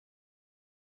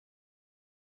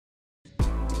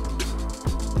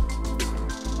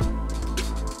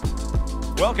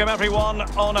Welcome everyone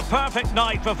on a perfect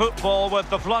night for football with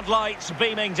the floodlights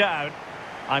beaming down.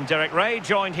 I'm Derek Ray,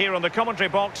 joined here on the commentary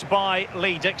box by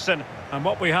Lee Dixon. And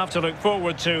what we have to look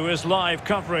forward to is live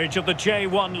coverage of the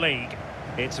J1 League.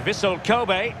 It's Vissel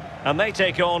Kobe, and they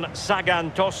take on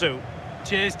Sagan Tosu.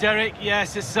 Cheers, Derek.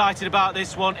 Yes, excited about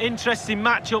this one. Interesting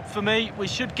matchup for me. We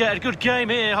should get a good game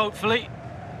here, hopefully.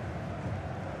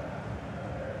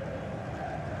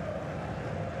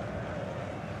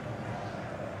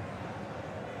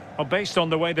 Well, based on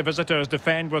the way the visitors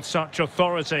defend with such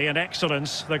authority and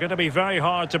excellence, they're going to be very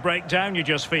hard to break down, you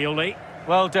just feel, Lee.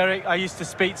 Well, Derek, I used to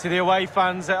speak to the away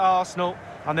fans at Arsenal,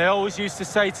 and they always used to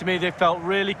say to me they felt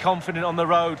really confident on the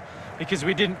road because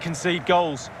we didn't concede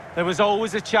goals. There was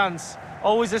always a chance,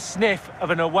 always a sniff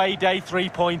of an away day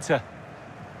three-pointer.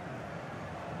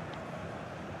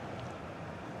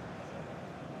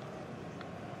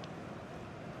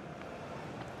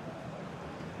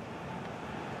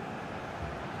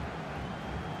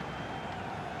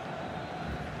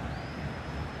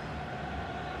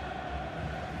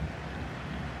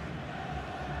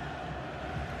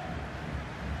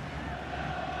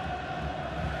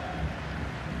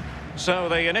 So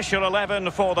the initial 11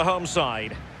 for the home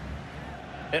side.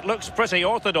 It looks pretty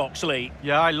orthodox, Lee.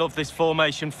 Yeah, I love this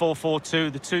formation,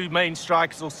 4-4-2. The two main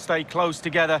strikers will stay close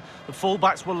together. The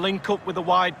full-backs will link up with the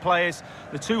wide players.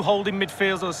 The two holding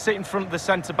midfielders will sit in front of the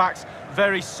centre-backs.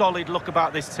 Very solid look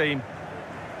about this team.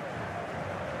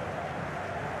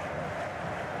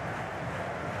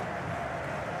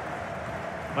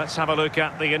 Let's have a look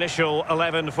at the initial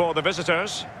 11 for the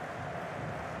visitors.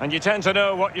 And you tend to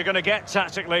know what you're going to get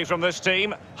tactically from this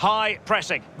team. High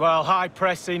pressing. Well, high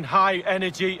pressing, high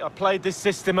energy. I played this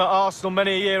system at Arsenal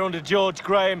many a year under George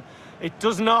Graham. It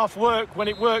doesn't half work when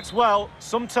it works well.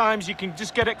 Sometimes you can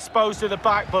just get exposed to the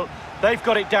back, but they've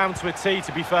got it down to a T,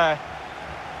 to be fair.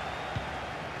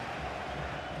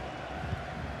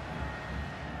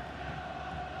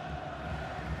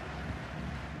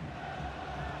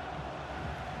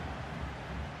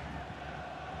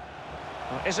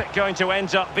 Is it going to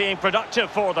end up being productive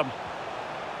for them?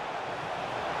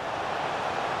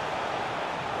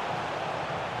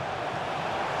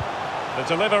 The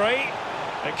delivery,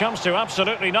 it comes to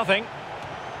absolutely nothing.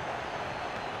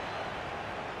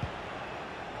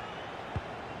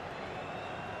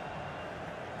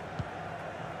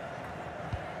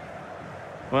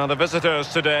 Well, the visitors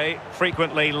today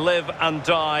frequently live and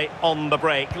die on the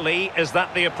break. Lee, is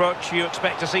that the approach you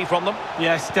expect to see from them?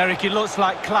 Yes, Derek, it looks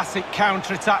like classic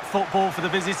counter-attack football for the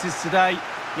visitors today.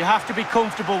 You have to be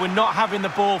comfortable with not having the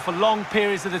ball for long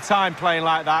periods of the time playing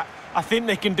like that. I think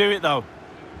they can do it, though.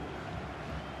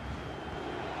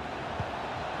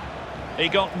 He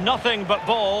got nothing but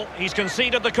ball. He's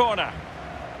conceded the corner.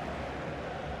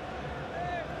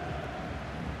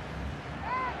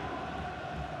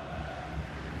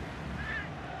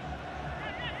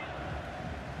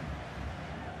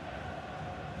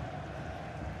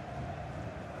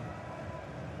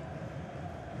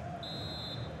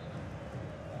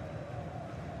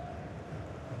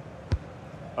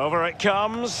 Over it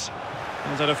comes,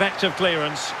 and an effective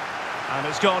clearance, and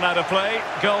it's gone out of play.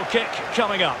 Goal kick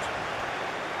coming up.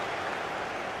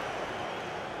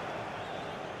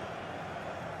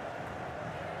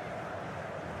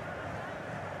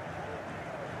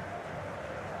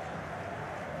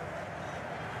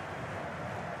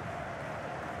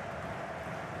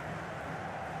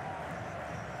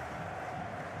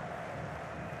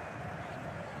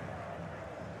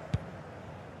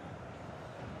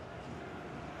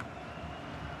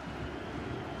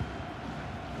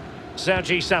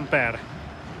 Sergi Samper.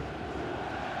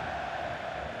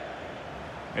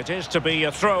 It is to be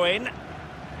a throw-in.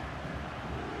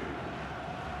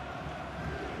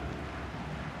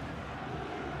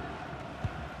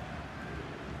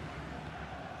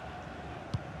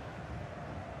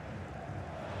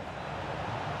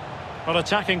 Well,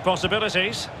 attacking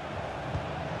possibilities.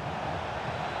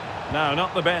 No,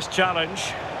 not the best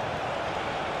challenge.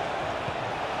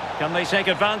 Can they take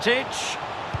advantage?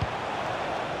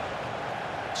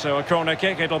 So a corner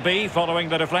kick it'll be, following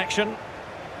the deflection.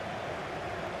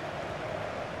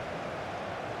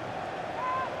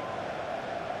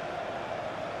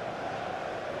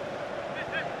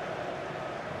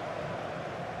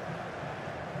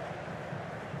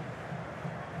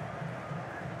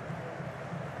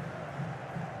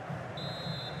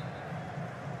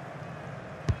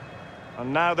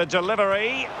 And now the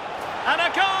delivery. And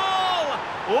a goal!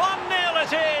 1-0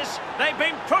 it is. They've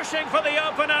been pushing for the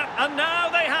opener, and now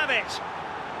they have it.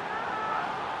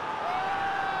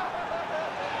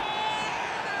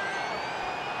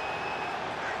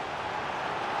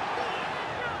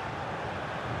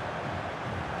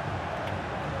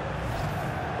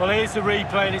 Well, here's the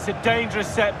replay, and it's a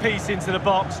dangerous set piece into the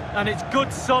box, and it's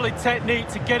good, solid technique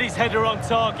to get his header on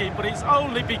target, but it's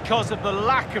only because of the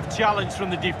lack of challenge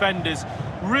from the defenders.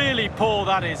 Really poor,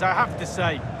 that is, I have to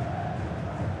say.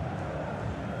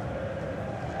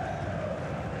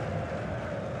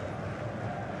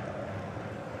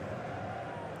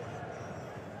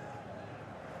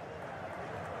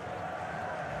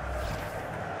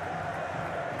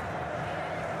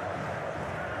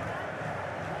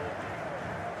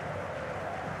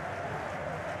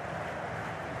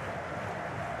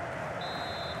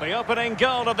 The opening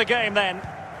goal of the game then.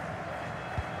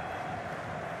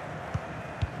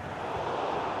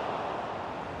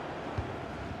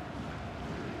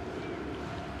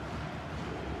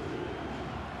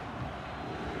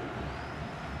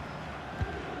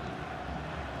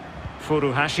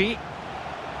 Furuhashi.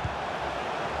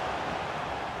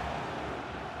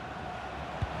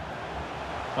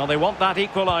 Well, they want that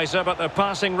equaliser, but their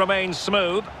passing remains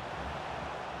smooth.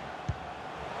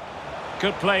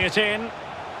 Could play it in.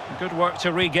 Good work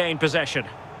to regain possession.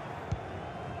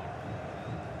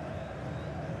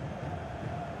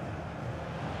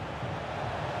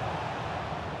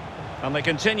 And they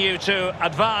continue to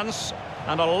advance,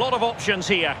 and a lot of options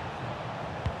here.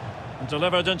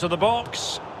 Delivered into the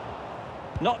box.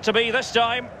 Not to be this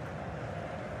time.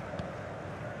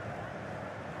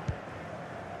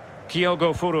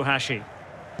 Kyogo Furuhashi.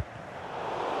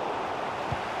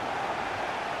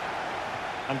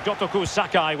 And Gotoku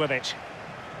Sakai with it.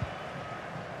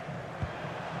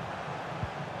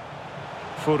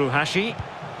 Furuhashi.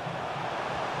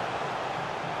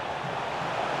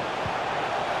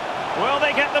 Will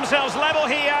they get themselves level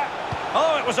here?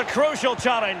 Oh, it was a crucial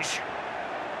challenge.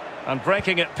 And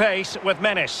breaking at pace with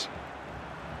menace.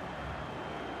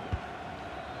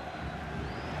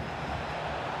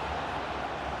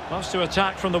 Loves to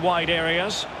attack from the wide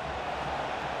areas.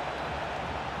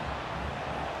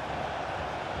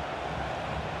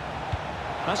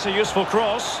 That's a useful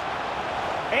cross.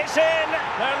 It's in.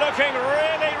 They're looking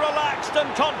really relaxed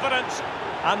and confident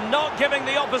and not giving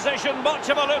the opposition much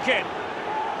of a look in.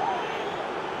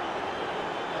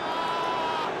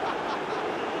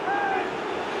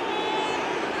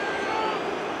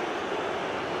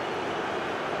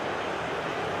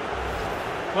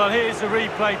 Well, here's the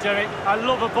replay, Derek. I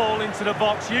love a ball into the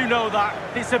box, you know that.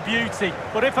 It's a beauty.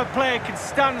 But if a player can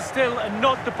stand still and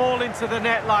nod the ball into the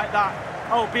net like that,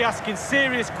 I'll be asking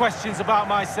serious questions about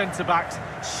my centre-backs.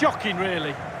 Shocking,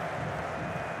 really.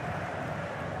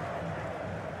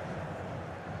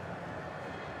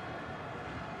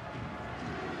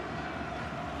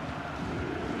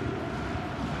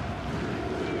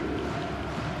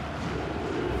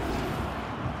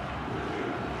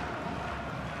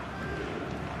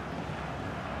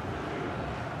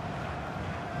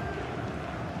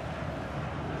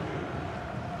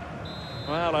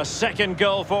 Well, a second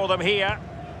goal for them here.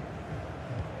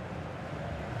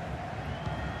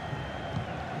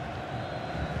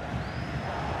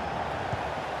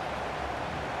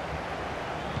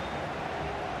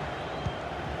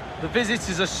 The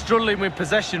visitors are struggling with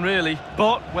possession, really,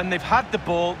 but when they've had the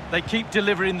ball, they keep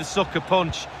delivering the sucker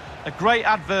punch. A great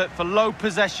advert for low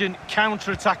possession,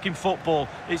 counter-attacking football.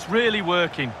 It's really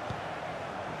working.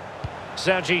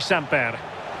 Sergi Samper.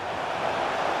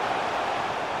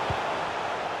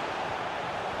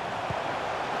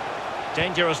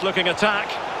 Dangerous looking attack.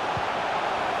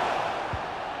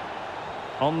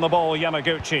 On the ball,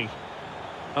 Yamaguchi.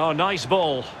 Oh, nice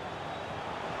ball.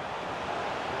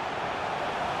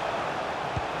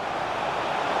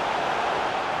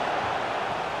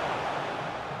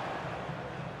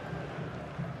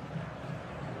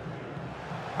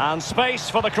 And space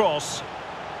for the cross.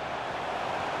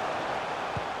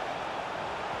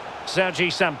 Sergi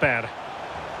Samper.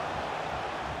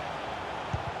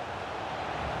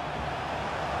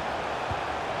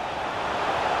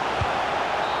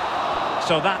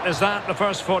 So that is that. The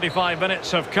first 45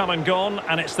 minutes have come and gone,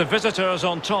 and it's the visitors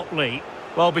on top, Lee.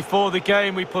 Well, before the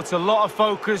game, we put a lot of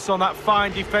focus on that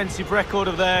fine defensive record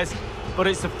of theirs, but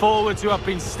it's the forwards who have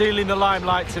been stealing the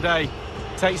limelight today.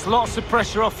 Takes lots of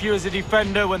pressure off you as a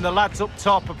defender when the lads up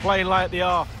top are playing like they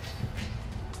are.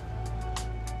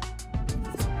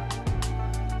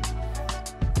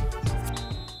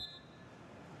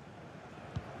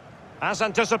 As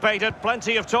anticipated,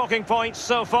 plenty of talking points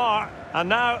so far, and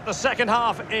now the second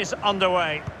half is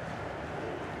underway.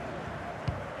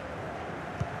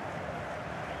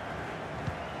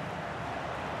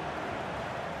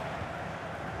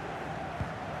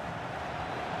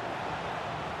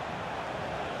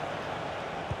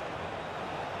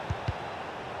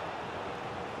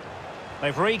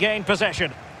 They've regained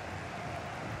possession.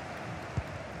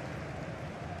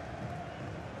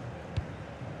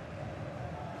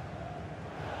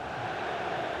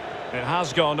 It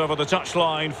has gone over the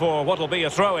touchline for what will be a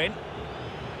throw-in.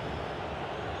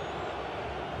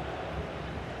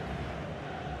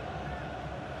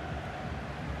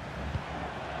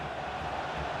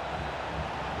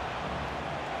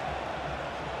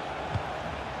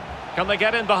 Can they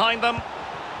get in behind them?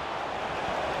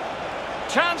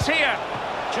 Chance here.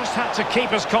 Just had to keep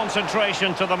his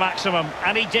concentration to the maximum,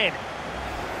 and he did.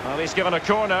 Well, he's given a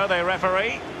corner, the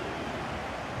referee.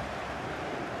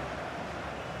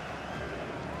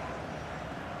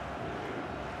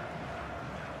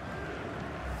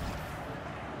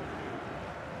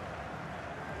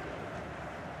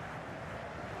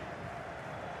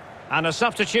 And a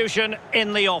substitution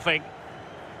in the offing.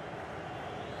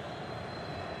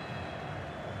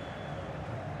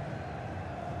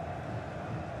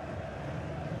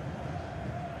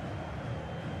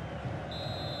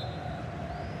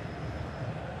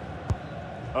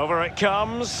 Over it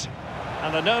comes,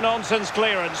 and a no-nonsense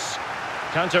clearance.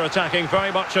 Counter-attacking,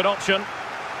 very much an option.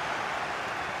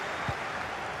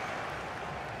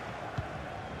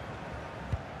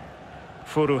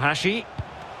 Furuhashi.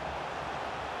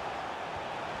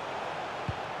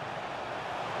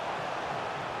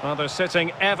 Well, they're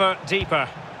sitting ever deeper.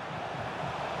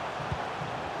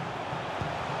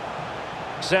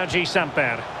 Sergi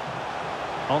Samper.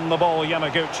 On the ball,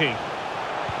 Yamaguchi.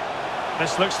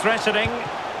 This looks threatening.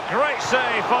 Great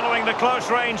save following the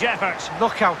close-range effort.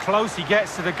 Look how close he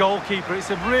gets to the goalkeeper.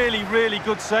 It's a really, really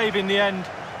good save in the end.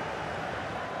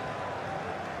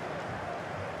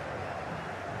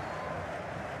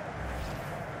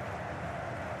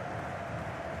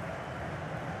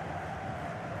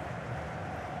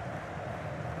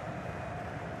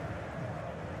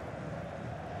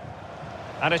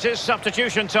 And it is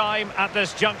substitution time at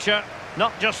this juncture.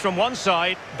 Not just from one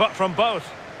side, but from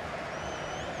both.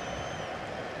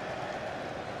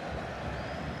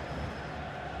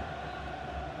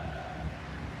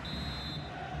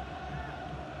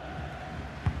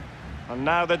 And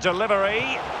now the delivery.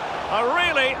 A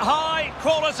really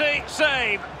high-quality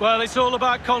save. Well, it's all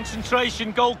about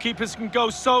concentration. Goalkeepers can go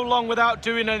so long without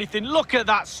doing anything. Look at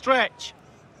that stretch.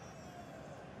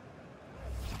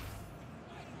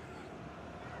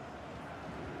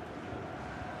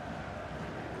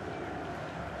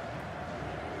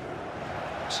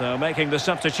 So making the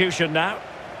substitution now.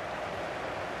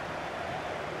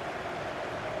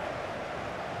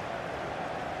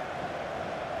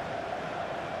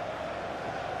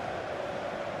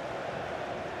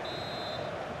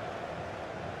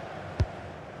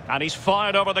 And he's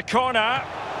fired over the corner.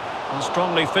 And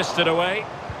strongly fisted away.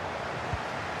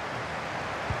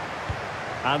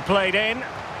 And played in.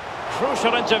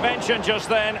 Crucial intervention just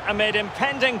then amid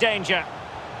impending danger.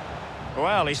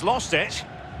 Well, he's lost it.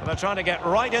 But they're trying to get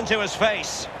right into his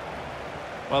face.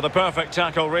 Well, the perfect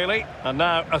tackle, really. And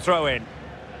now a throw-in.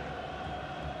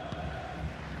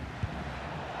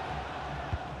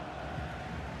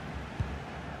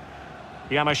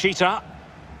 Yamashita.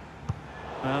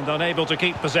 And unable to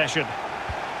keep possession.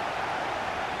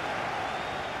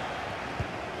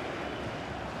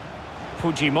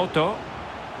 Fujimoto.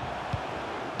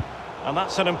 And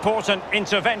that's an important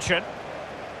intervention.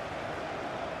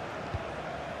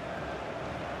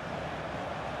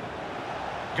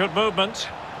 Good movement.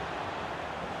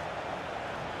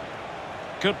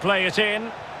 Could play it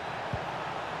in.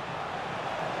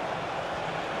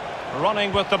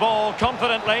 Running with the ball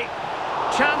confidently.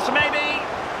 Chance maybe.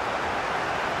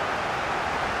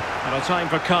 And a time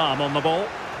for calm on the ball.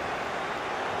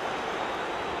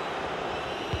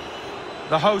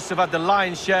 The hosts have had the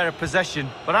lion's share of possession,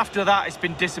 but after that it's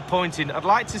been disappointing. I'd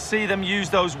like to see them use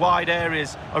those wide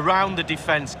areas around the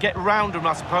defence, get round them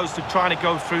as opposed to trying to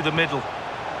go through the middle.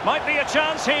 Might be a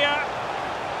chance here.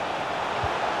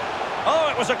 Oh,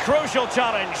 it was a crucial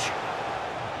challenge.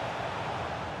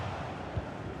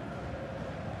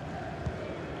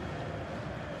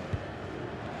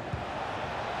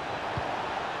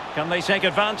 Can they take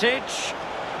advantage?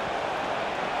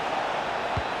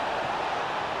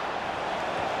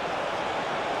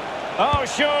 Oh,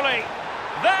 surely.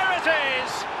 There it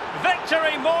is.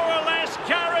 Victory more or less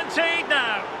guaranteed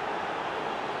now.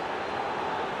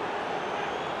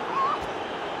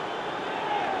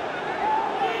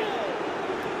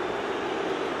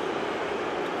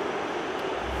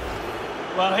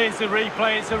 Well, here's the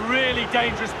replay. It's a really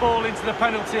dangerous ball into the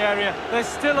penalty area. There's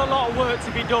still a lot of work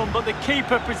to be done, but the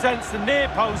keeper presents the near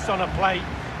post on a plate,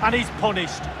 and he's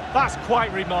punished. That's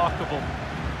quite remarkable.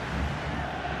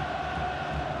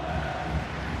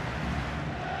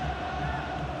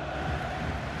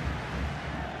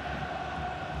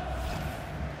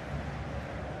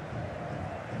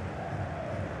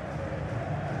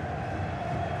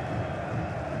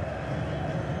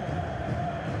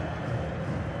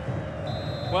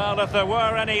 Well, if there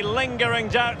were any lingering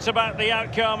doubts about the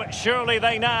outcome, surely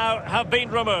they now have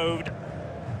been removed.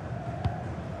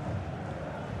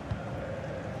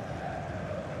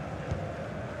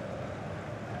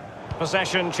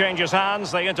 Possession changes hands,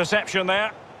 the interception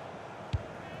there.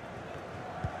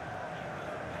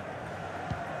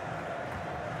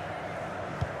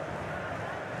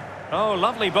 Oh,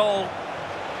 lovely ball.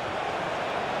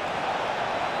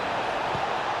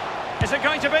 Is it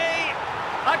going to be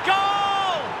a goal?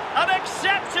 An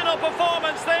exceptional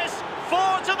performance this.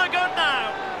 4 to the good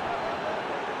now.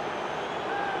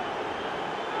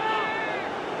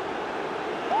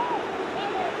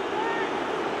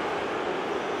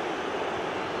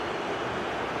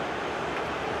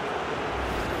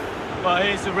 Well,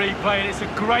 here's the replay, and it's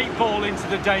a great ball into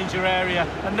the danger area.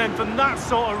 And then from that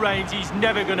sort of range, he's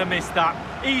never going to miss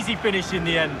that. Easy finish in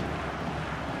the end.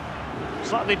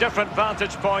 Slightly different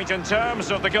vantage point in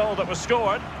terms of the goal that was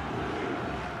scored.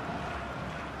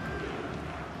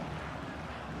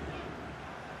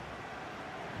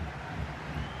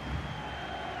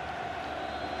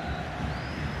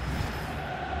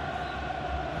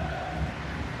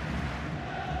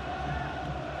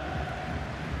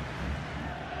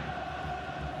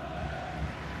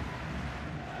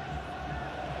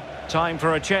 Time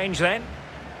for a change then.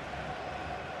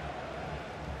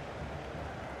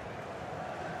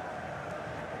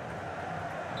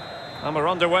 And we're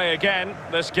underway again.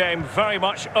 This game very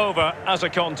much over as a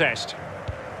contest.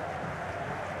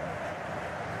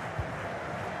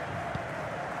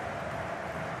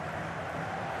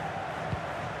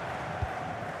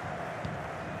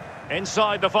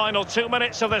 Inside the final 2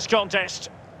 minutes of this contest.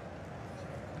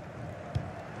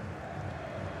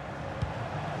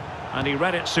 And he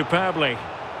read it superbly.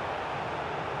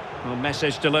 A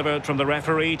message delivered from the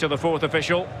referee to the fourth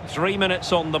official. 3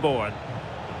 minutes on the board.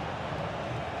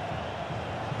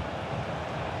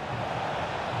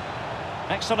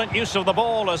 Excellent use of the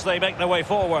ball as they make their way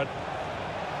forward.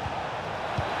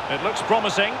 It looks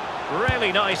promising.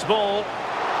 Really nice ball.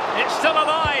 It's still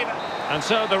alive. And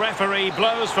so the referee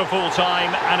blows for full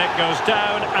time, and it goes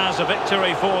down as a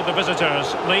victory for the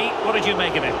visitors. Lee, what did you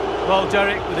make of it? Well,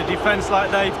 Derek, with a defence like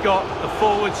they've got, the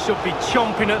forwards should be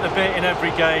chomping at the bit in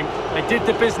every game. They did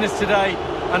the business today,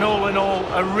 and all in all,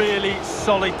 a really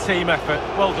solid team effort.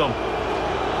 Well done.